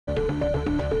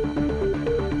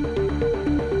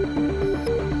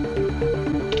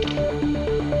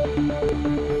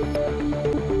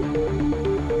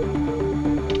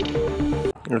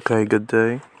Okay, good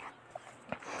day.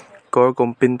 Core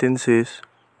competencies.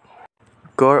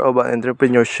 Core of an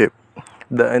entrepreneurship.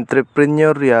 The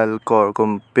entrepreneurial core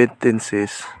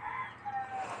competencies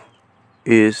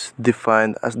is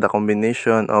defined as the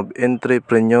combination of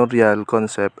entrepreneurial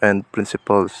concept and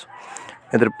principles,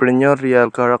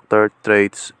 entrepreneurial character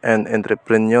traits, and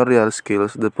entrepreneurial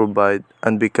skills that provide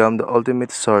and become the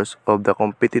ultimate source of the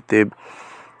competitive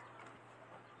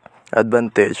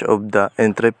advantage of the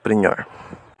entrepreneur.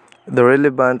 The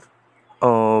relevant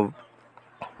of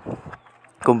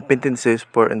competencies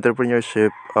for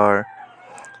entrepreneurship are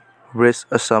risk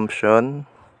assumption,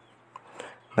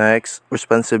 next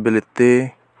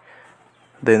responsibility,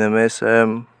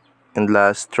 dynamism, and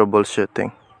last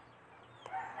troubleshooting.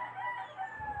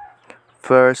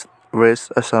 First,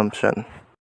 risk assumption.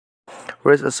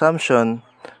 Risk assumption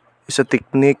is a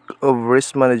technique of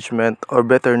risk management, or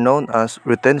better known as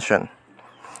retention,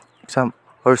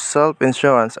 or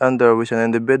self-insurance, under which an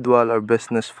individual or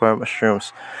business firm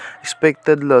assumes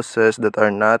expected losses that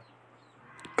are not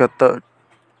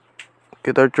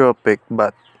catastrophic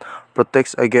but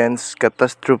protects against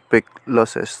catastrophic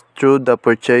losses through the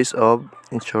purchase of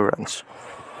insurance.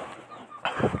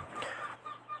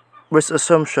 Risk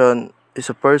assumption is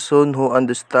a person who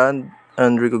understands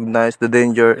and recognizes the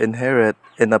danger inherent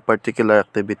in a particular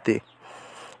activity.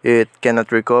 It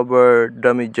cannot recover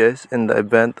damages in the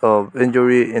event of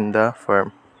injury in the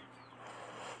firm.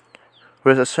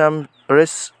 Risk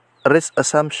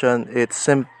assumption, it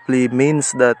simply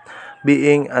means that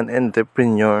being an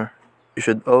entrepreneur, you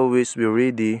should always be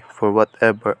ready for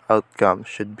whatever outcome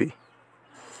should be.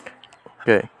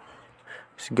 Okay,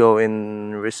 let's go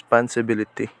in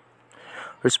responsibility.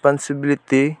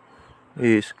 Responsibility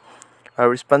is a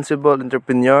responsible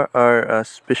entrepreneur are a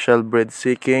special breed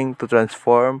seeking to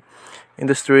transform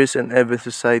industries and even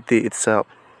society itself.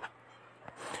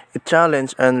 It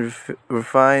challenges and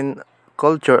refine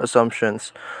culture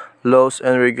assumptions, laws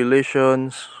and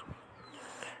regulations,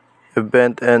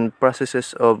 event and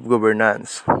processes of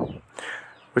governance.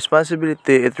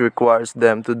 Responsibility, it requires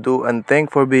them to do and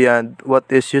think for beyond what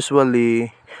is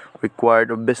usually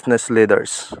required of business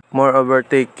leaders. Moreover,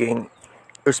 taking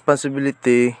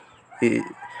responsibility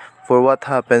for what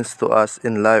happens to us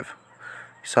in life.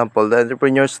 Example, the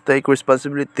entrepreneurs take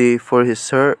responsibility for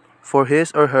his or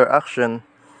her action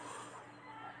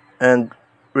and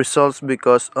results,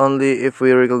 because only if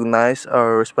we recognize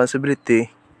our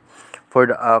responsibility for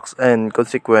the acts and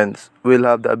consequence, we'll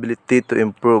have the ability to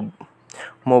improve,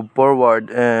 move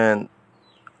forward, and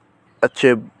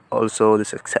achieve also the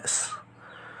success.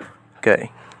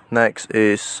 Okay, next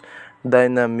is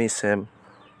dynamism.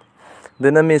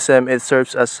 Dynamism, it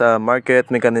serves as a market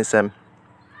mechanism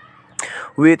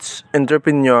which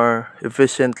entrepreneur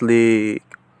efficiently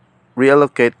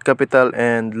reallocate capital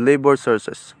and labor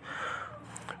sources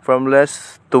from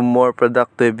less to more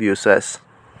productive uses.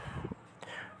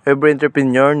 Every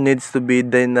entrepreneur needs to be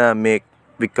dynamic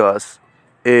because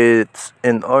it's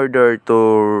in order to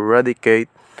eradicate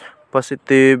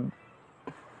positive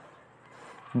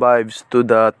vibes to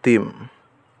the team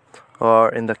or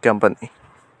in the company.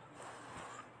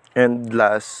 And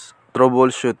last,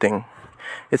 troubleshooting.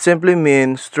 It simply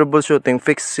means troubleshooting,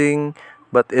 fixing,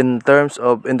 but in terms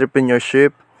of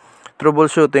entrepreneurship,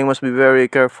 troubleshooting must be very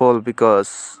careful,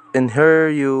 because in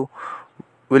here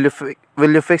will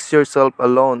you fix yourself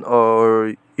alone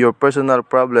or your personal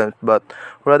problems, but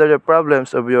rather the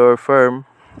problems of your firm.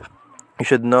 You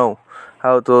should know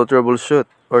how to troubleshoot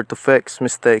or to fix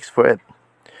mistakes for it.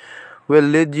 Will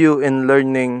lead you in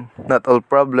learning. Not all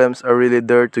problems are really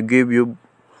there to give you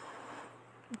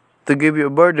a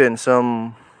burden.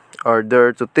 Some are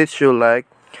there to teach you like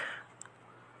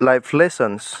life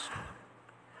lessons.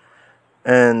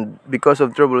 And because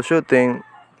of troubleshooting,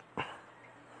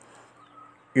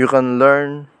 you can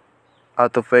learn how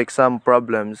to fix some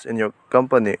problems in your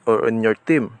company or in your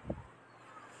team.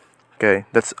 Okay,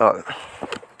 that's all.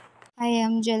 I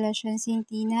am Gella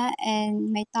Centina,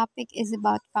 and my topic is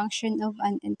about function of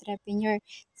an entrepreneur.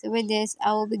 So with this,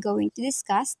 I will be going to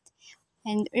discuss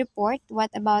and report what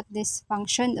about this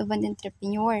function of an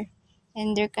entrepreneur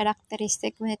and their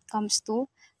characteristic when it comes to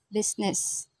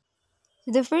business.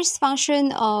 The first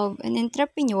function of an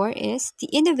entrepreneur is the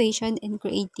innovation and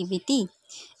creativity.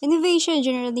 Innovation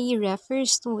generally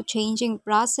refers to changing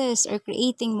process or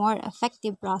creating more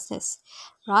effective process,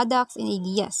 products, and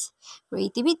ideas.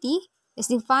 Creativity is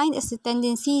defined as the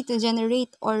tendency to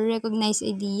generate or recognize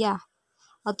idea,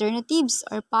 alternatives,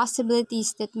 or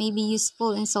possibilities that may be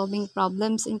useful in solving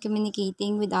problems and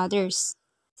communicating with others.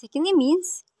 Secondly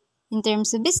means, in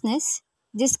terms of business,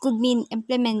 this could mean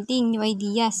implementing new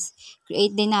ideas,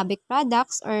 create dynamic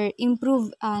products, or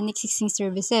improve an existing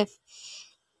services.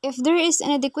 If there is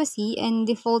inadequacy and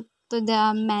default to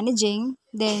the managing,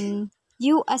 then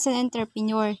you as an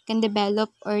entrepreneur can develop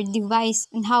or devise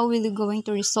on how will you going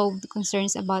to resolve the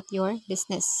concerns about your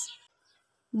business.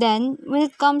 Then, when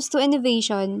it comes to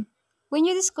innovation, when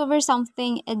you discover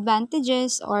something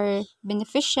advantageous or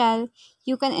beneficial,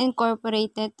 you can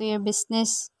incorporate it to your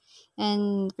business.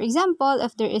 And for example,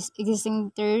 if there is existing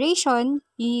deterioration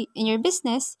in your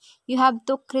business, you have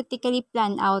to critically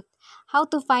plan out how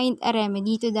to find a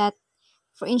remedy to that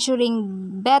for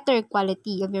ensuring better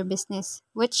quality of your business,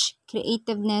 which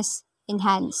creativeness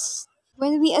enhance.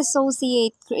 When we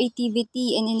associate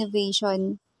creativity and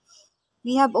innovation,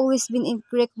 we have always been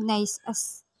recognized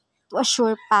as to a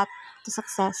sure path to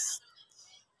success.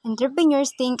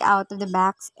 Entrepreneurs think out of the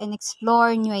box and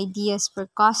explore new ideas for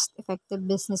cost-effective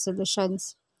business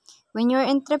solutions. When you're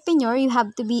an entrepreneur, you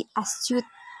have to be astute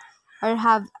or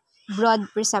have broad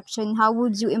perception. How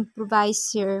would you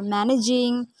improvise your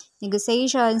managing,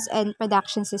 negotiations, and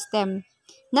production system?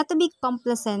 Not to be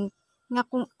complacent, nga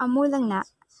kung amo lang na,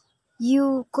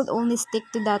 you could only stick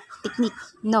to that technique.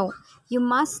 No, you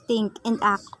must think and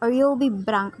act or you'll be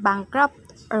bankrupt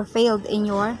or failed in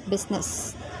your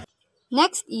business.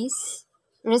 Next is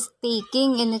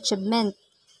risk-taking and achievement.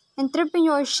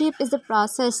 Entrepreneurship is the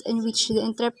process in which the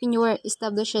entrepreneur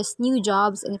establishes new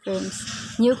jobs and firms,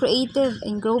 new creative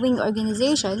and growing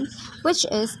organization, which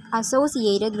is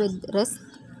associated with risk,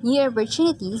 new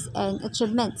opportunities, and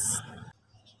achievements.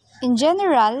 In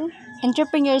general,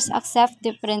 entrepreneurs accept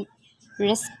different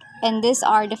risks, and these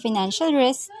are the financial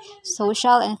risk,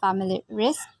 social and family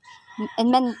risk, and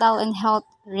mental and health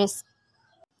risk.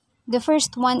 The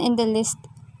first one in the list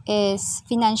is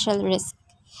financial risk.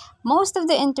 Most of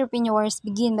the entrepreneurs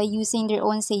begin by using their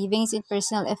own savings and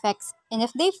personal effects, and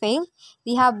if they fail,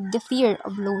 they have the fear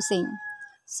of losing.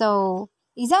 So,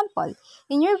 example,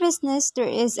 in your business, there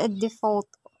is a default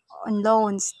on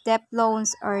loans, debt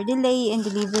loans, or delay in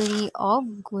delivery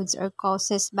of goods or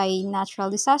causes by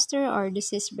natural disaster or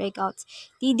disease breakouts,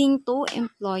 leading to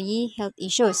employee health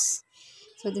issues.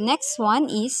 So, the next one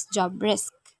is job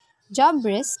risk. Job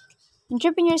risk.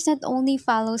 Entrepreneurs not only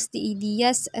follows the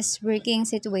ideas as working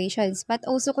situations, but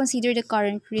also consider the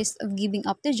current risk of giving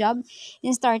up the job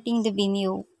and starting the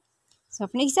venue. So,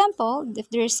 for example, if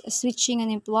there's a switching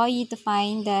an employee to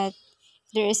find that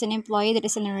there is an employee that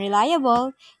is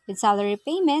unreliable with salary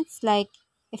payments, like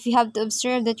if you have to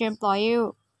observe that your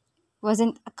employer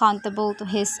wasn't accountable to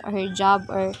his or her job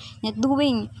or not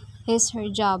doing his or her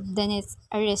job, then it's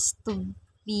a risk to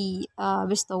be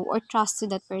bestowed or trust to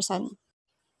that person.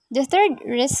 The third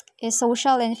risk is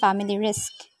social and family risk.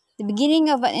 The beginning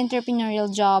of an entrepreneurial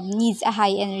job needs a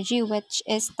high energy, which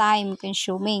is time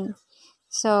consuming.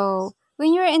 So,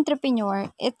 when you're an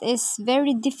entrepreneur, it is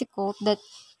very difficult that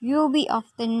you will be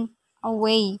often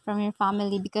away from your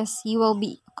family because you will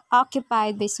be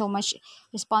occupied by so much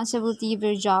responsibility of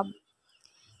your job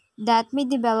that may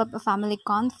develop a family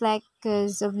conflict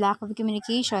because of lack of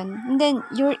communication, and then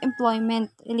your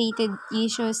employment related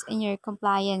issues and your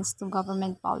compliance to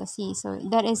government policy. So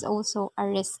that is also a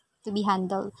risk to be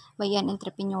handled by an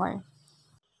entrepreneur.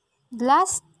 The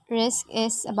last risk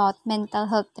is about mental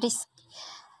health risk.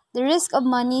 The risk of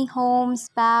money, home,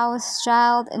 spouse,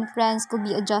 child, and friends could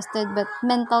be adjusted, but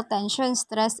mental tension,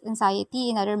 stress, anxiety,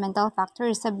 and other mental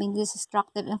factors have been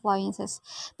destructive influences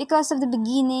because of the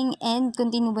beginning and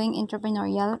continuing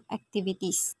entrepreneurial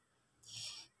activities.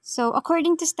 So,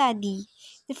 according to study,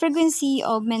 the frequency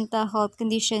of mental health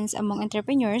conditions among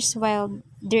entrepreneurs, while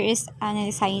there is an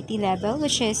anxiety level,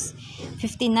 which is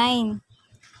 59,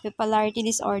 bipolarity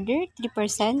disorder,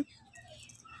 3%,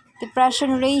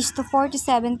 depression raised to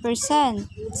 47%,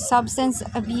 substance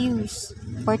abuse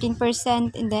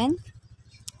 14%, and then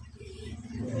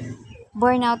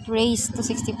burnout raised to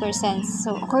 60%.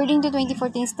 So, according to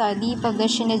 2014 study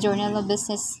published in the Journal of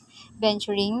Business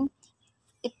Venturing,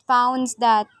 it found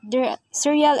that their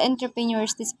serial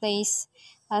entrepreneurs displays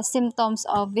symptoms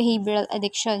of behavioral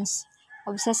addictions,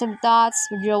 obsessive thoughts,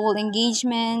 withdrawal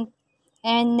engagement,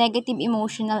 and negative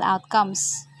emotional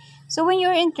outcomes. So, when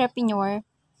you're an entrepreneur,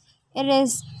 it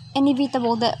is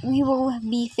inevitable that we will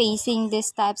be facing these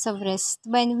types of risks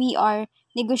when we are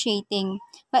negotiating,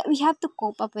 but we have to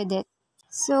cope up with it.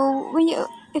 So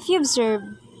if you observe,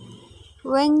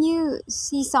 when you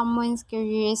see someone's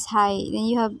career is high,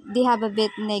 then they have a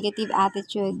bit negative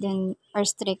attitude and are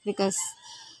strict because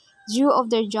due of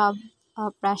their job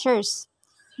pressures.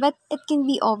 but it can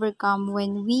be overcome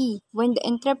when the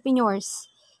entrepreneurs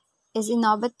is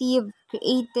innovative,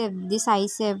 creative,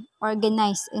 decisive,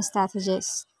 organized, and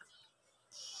strategist.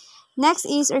 Next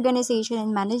is organization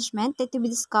and management that will be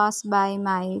discussed by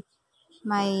my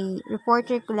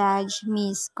reporter collage,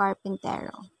 Miss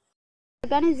Carpentero.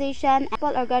 Organization, a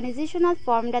simple organizational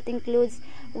form that includes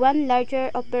one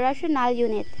larger operational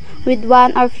unit with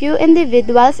one or few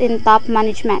individuals in top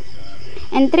management.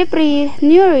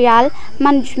 Entrepreneurial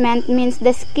management means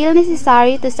the skill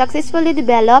necessary to successfully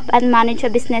develop and manage a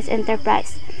business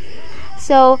enterprise.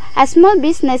 So, a small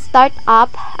business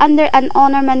startup under an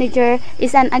owner-manager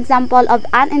is an example of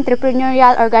an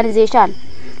entrepreneurial organization.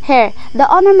 Here,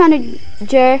 the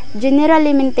owner-manager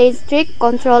generally maintains strict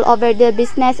control over the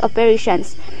business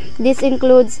operations. This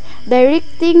includes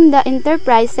directing the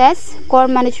enterprise's core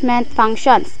management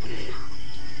functions.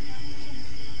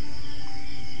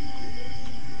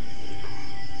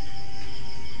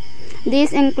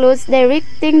 This includes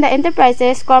directing the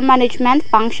enterprise's core management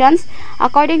functions.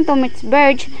 According to Ms.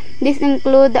 Birch, this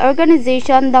includes the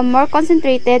organization. The more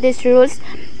concentrated these rules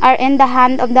are in the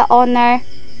hand of the owner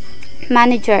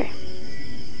manager.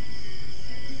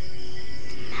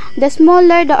 The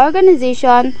smaller the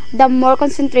organization, the more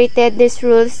concentrated these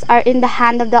rules are in the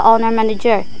hand of the owner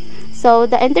manager. So,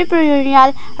 the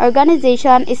entrepreneurial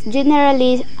organization is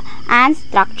generally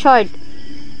unstructured.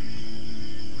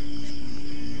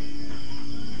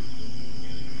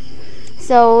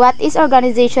 So, what is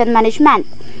organization management?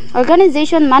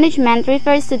 Organization management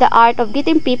refers to the art of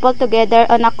getting people together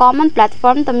on a common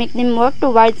platform to make them work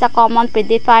towards a common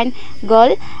predefined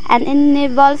goal and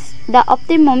enables the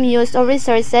optimum use of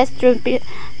resources through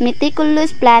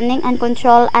meticulous planning and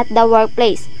control at the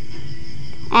workplace.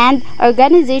 And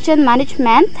organization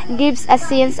management gives a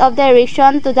sense of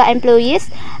direction to the employees.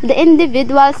 The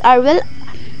individuals are well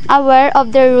aware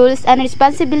of their roles and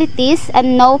responsibilities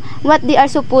and know what they are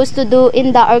supposed to do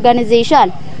in the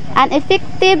organization. An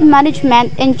effective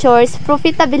management ensures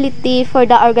profitability for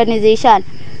the organization.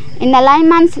 In a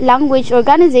layman's language,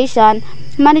 organization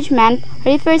management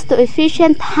refers to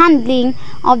efficient handling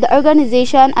of the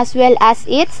organization as well as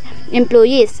its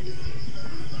employees.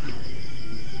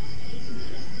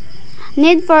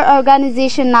 Need for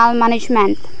organizational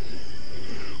management.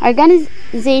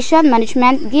 Organization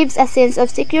management gives a sense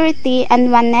of security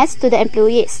and oneness to the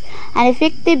employees. An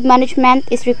effective management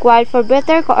is required for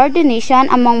better coordination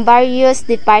among various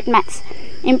departments.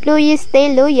 Employees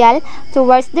stay loyal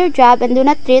towards their job and do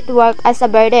not treat work as a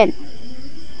burden.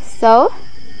 So,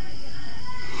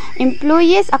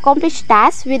 employees accomplish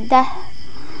tasks with the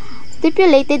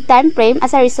stipulated time frame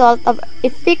as a result of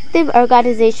effective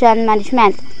organization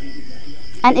management.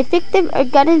 An effective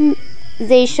organization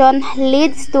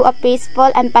leads to a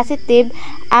peaceful and positive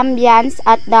ambience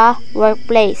at the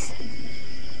workplace.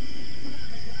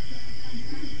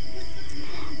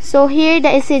 So here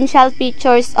the essential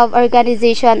features of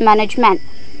organization management.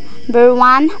 Number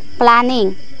 1,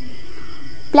 planning.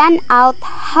 Plan out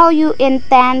how you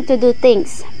intend to do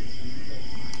things.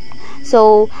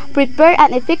 So, prepare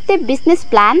an effective business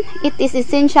plan. It is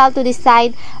essential to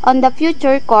decide on the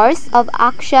future course of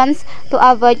actions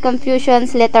to avoid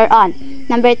confusions later on.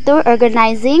 Number 2,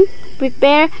 organizing.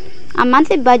 Prepare a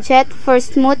monthly budget for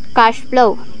smooth cash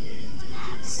flow.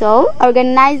 So,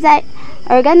 organizing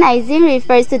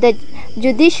refers to the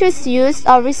judicious use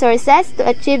of resources to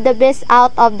achieve the best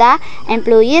out of the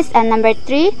employees. And number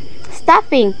 3,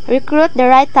 staffing. Recruit the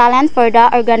right talent for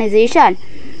the organization.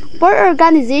 Poor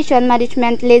organization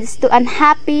management leads to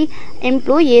unhappy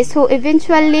employees who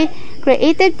eventually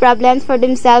created problems for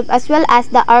themselves as well as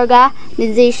the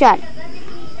organization.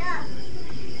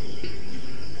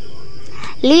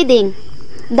 Leading.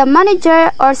 The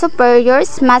manager or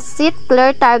superiors must set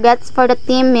clear targets for the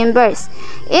team members.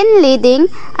 In leading,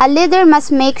 a leader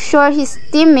must make sure his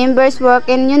team members work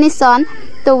in unison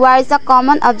towards a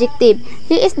common objective.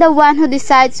 He is the one who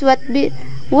decides what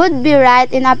would be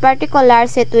right in a particular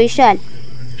situation.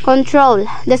 Control.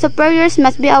 The superiors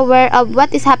must be aware of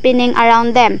what is happening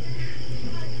around them.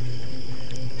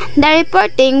 The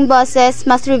reporting bosses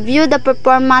must review the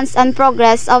performance and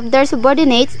progress of their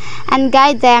subordinates and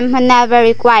guide them whenever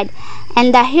required.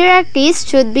 And the hierarchies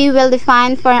should be well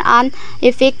defined for an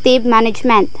effective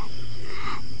management.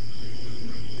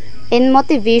 In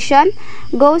motivation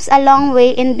goes a long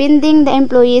way in binding the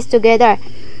employees together.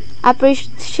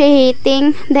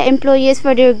 Appreciating the employees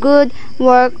for their good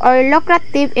work or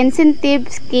lucrative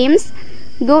incentive schemes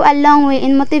go a long way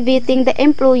in motivating the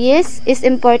employees is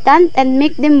important and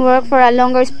make them work for a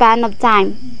longer span of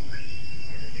time.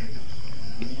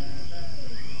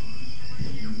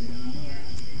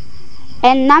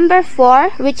 And number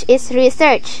 4, which is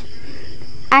research.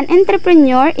 An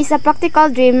entrepreneur is a practical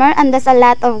dreamer and does a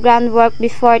lot of groundwork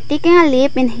before taking a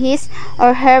leap in his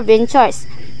or her ventures.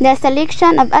 The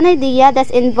selection of an idea thus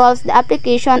involves the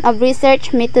application of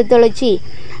research methodology.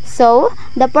 So,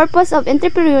 the purpose of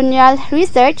entrepreneurial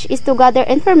research is to gather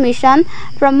information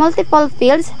from multiple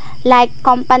fields like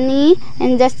company,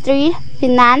 industry,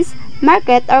 finance,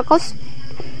 market, or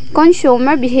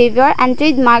consumer behavior, and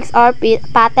trademarks or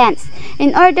patents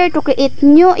in order to create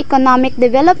new economic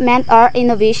development or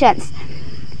innovations.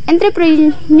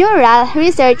 Entrepreneurial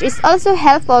research is also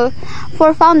helpful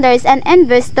for founders and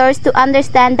investors to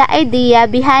understand the idea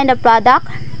behind a product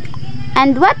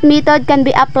and what method can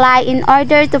be applied in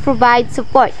order to provide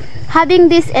support. Having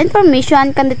this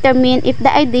information can determine if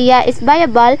the idea is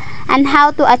viable and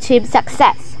how to achieve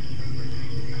success.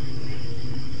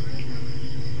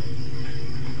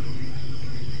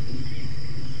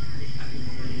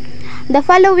 The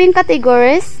following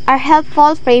categories are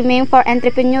helpful framing for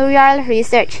entrepreneurial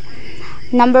research.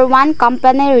 Number 1,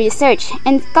 company research.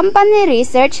 In company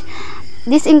research,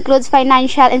 this includes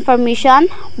financial information,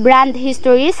 brand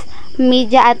histories,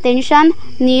 media attention,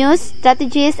 news,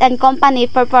 strategies, and company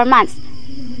performance.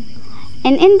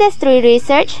 In industry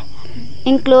research,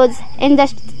 includes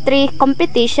industry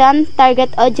competition,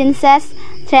 target audiences,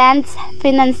 trends,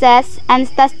 finances, and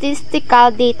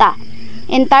statistical data.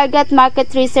 In target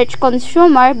market research,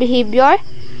 consumer behavior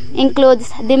includes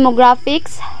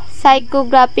demographics,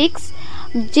 psychographics,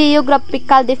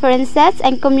 geographical differences,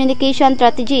 and communication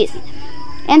strategies.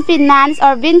 In finance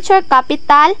or venture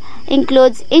capital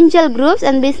includes angel groups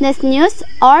and business news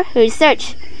or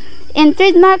research. In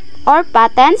trademark or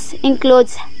patents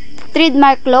includes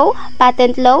trademark law,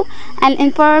 patent law, and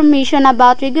information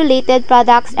about regulated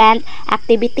products and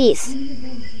activities.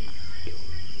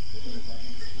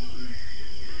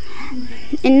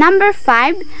 In number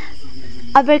 5,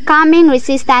 overcoming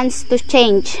resistance to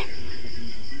change.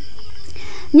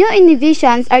 New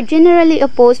innovations are generally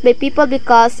opposed by people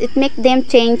because it makes them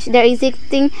change their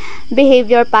existing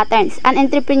behavior patterns. An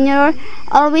entrepreneur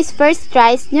always first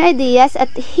tries new ideas at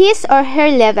his or her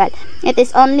level. It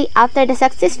is only after the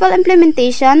successful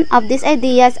implementation of these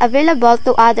ideas available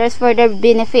to others for their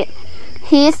benefit.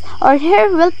 His or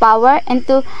her willpower,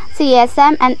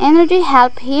 enthusiasm, and energy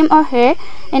help him or her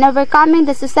in overcoming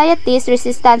the society's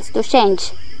resistance to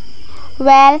change.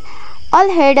 Well,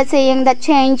 all heard the saying that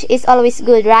change is always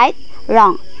good, right?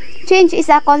 Wrong. Change is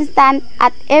a constant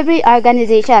at every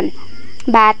organization,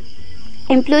 but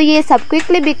employees have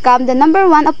quickly become the number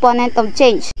one opponent of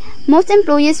change. Most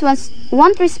employees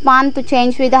won't respond to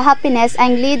change with the happiness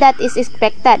and glee that is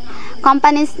expected.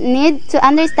 Companies need to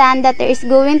understand that there is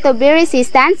going to be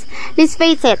resistance. Let's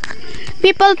face it,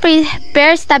 people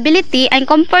prefer stability and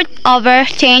comfort over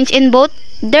change in both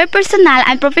their personal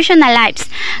and professional lives,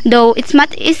 though it's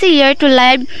much easier to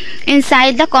live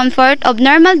inside the comfort of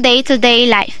normal day-to-day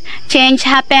life. Change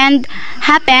happens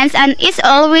and is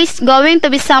always going to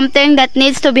be something that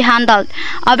needs to be handled.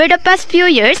 Over the past few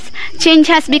years, change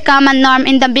has become a norm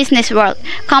in the business world.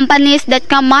 Companies that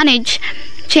can manage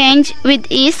change with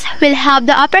ease will have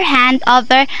the upper hand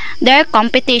over their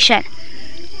competition.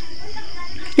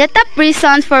 The top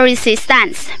reasons for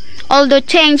resistance. Although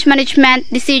change management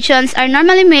decisions are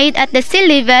normally made at the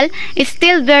C-level, it's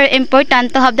still very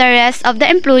important to have the rest of the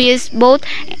employees bought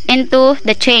into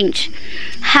the change.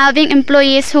 Having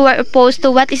employees who are opposed to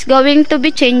what is going to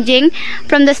be changing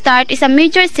from the start is a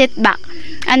major setback,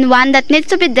 and one that needs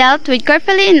to be dealt with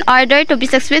carefully in order to be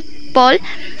successful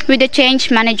with the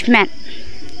change management.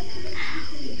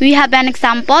 We have an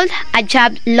example, a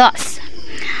job loss.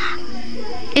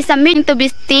 It's a meaning to be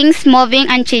things moving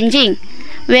and changing,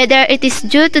 whether it is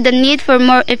due to the need for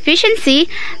more efficiency,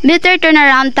 better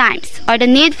turnaround times, or the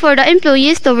need for the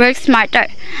employees to work smarter.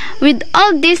 With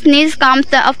all these needs comes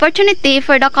the opportunity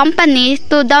for the company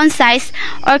to downsize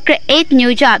or create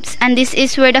new jobs, and this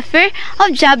is where the fear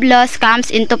of job loss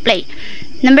comes into play.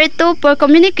 Number 2, poor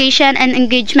communication and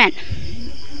engagement.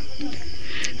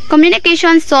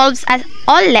 Communication solves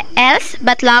all else,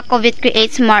 but lack of it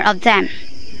creates more of them.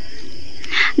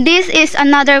 This is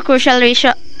another crucial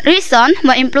reason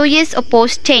why employees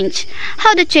oppose change.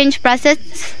 How the change process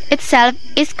itself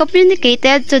is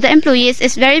communicated to the employees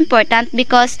is very important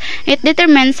because it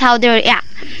determines how they react.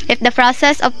 If the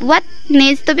process of what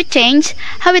needs to be changed,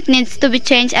 how it needs to be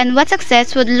changed, and what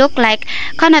success would look like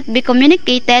cannot be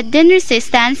communicated, then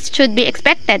resistance should be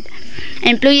expected.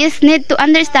 Employees need to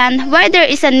understand why there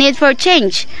is a need for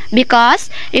change, because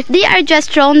if they are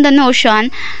just thrown the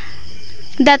notion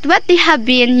that what they have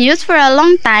been used for a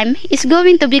long time is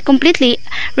going to be completely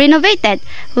renovated,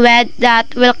 with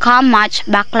that will come much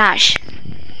backlash.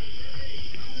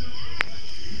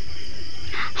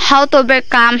 How to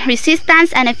overcome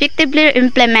resistance and effectively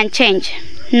implement change.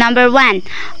 Number 1.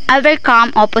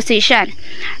 Overcome opposition.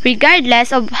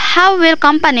 Regardless of how well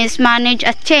companies manage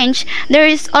a change, there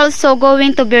is also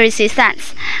going to be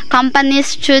resistance.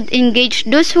 Companies should engage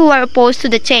those who are opposed to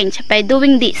the change. By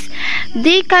doing this,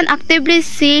 they can actively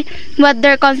see what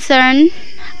their concerns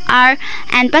are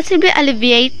and possibly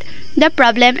alleviate the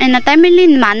problem in a timely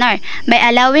manner. By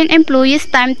allowing employees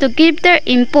time to give their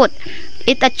input,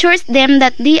 it assures them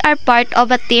that they are part of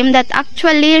a team that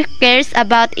actually cares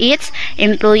about its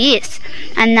employees.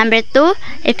 And number 2,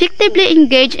 effectively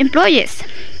engage employees.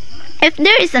 If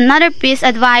there is another piece of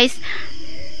advice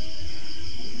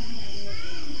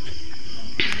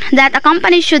that a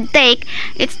company should take,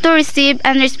 it's to receive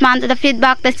and respond to the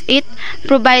feedback that it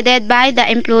provided by the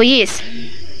employees.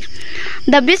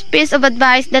 The best piece of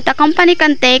advice that a company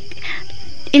can take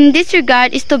in this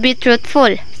regard is to be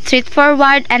truthful,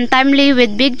 straightforward, and timely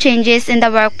with big changes in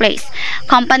the workplace.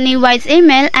 Company-wide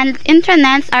email and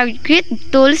intranets are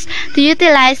great tools to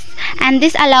utilize, and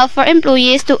this allows for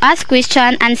employees to ask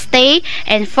questions and stay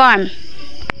informed.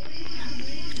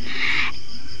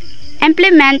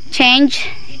 Implement change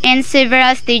in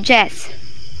several stages.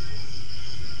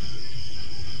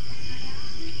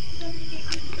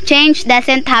 Change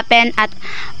doesn't happen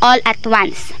all at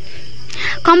once.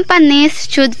 Companies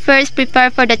should first prepare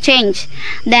for the change,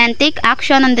 then take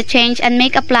action on the change and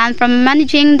make a plan for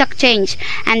managing the change.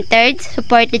 And third,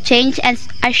 support the change and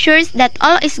assures that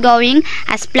all is going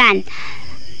as planned.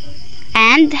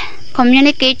 And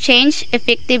communicate change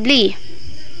effectively.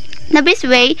 The best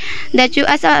way that you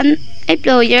as an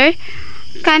employer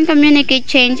can communicate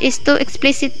change is to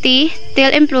explicitly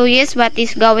tell employees what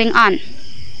is going on.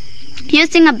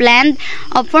 Using a blend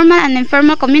of formal and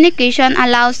informal communication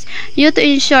allows you to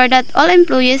ensure that all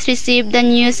employees receive the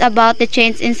news about the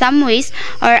change in some ways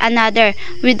or another,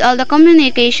 with all the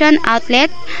communication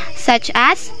outlets such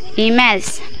as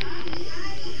emails.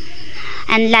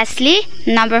 And lastly,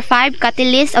 number 5,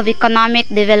 catalyst of economic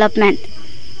development.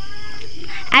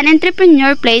 An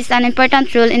entrepreneur plays an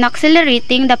important role in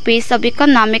accelerating the pace of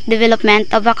economic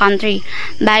development of a country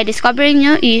by discovering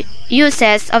new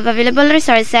uses of available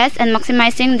resources and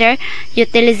maximizing their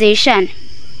utilization.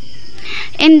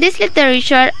 In this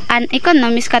literature, an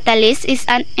economic catalyst is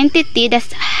an entity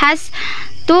that has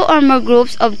two or more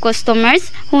groups of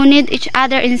customers who need each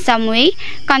other in some way,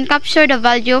 can capture the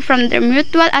value from their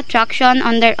mutual attraction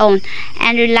on their own,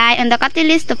 and rely on the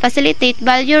catalyst to facilitate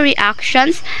value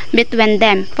reactions between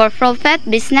them. For profit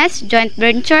business, joint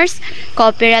ventures,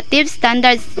 cooperatives,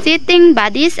 standard-setting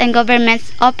bodies, and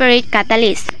governments operate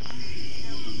catalysts.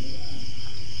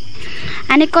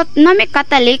 An economic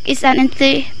catalyst is an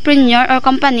entrepreneur or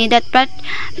company that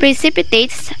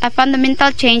precipitates a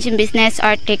fundamental change in business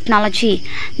or technology.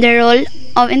 The role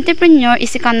of entrepreneur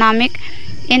is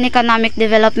in economic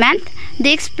development.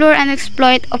 They explore and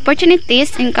exploit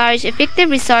opportunities, encourage effective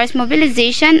resource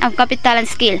mobilization of capital and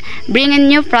skill, bring in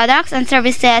new products and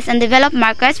services, and develop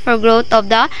markets for growth of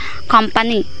the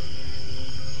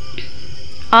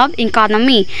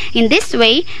economy. In this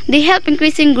way, they help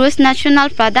increasing gross national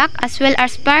product as well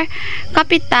as per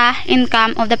capita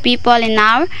income of the people in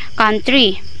our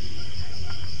country.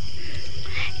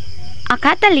 A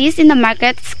catalyst in the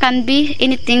markets can be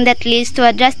anything that leads to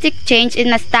a drastic change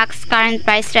in a stock's current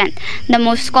price trend. The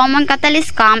most common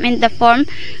catalysts come in the form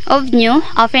of new,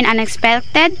 often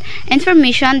unexpected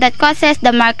information that causes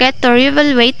the market to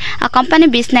reevaluate a company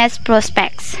business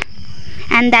prospects.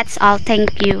 And that's all.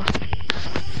 Thank you.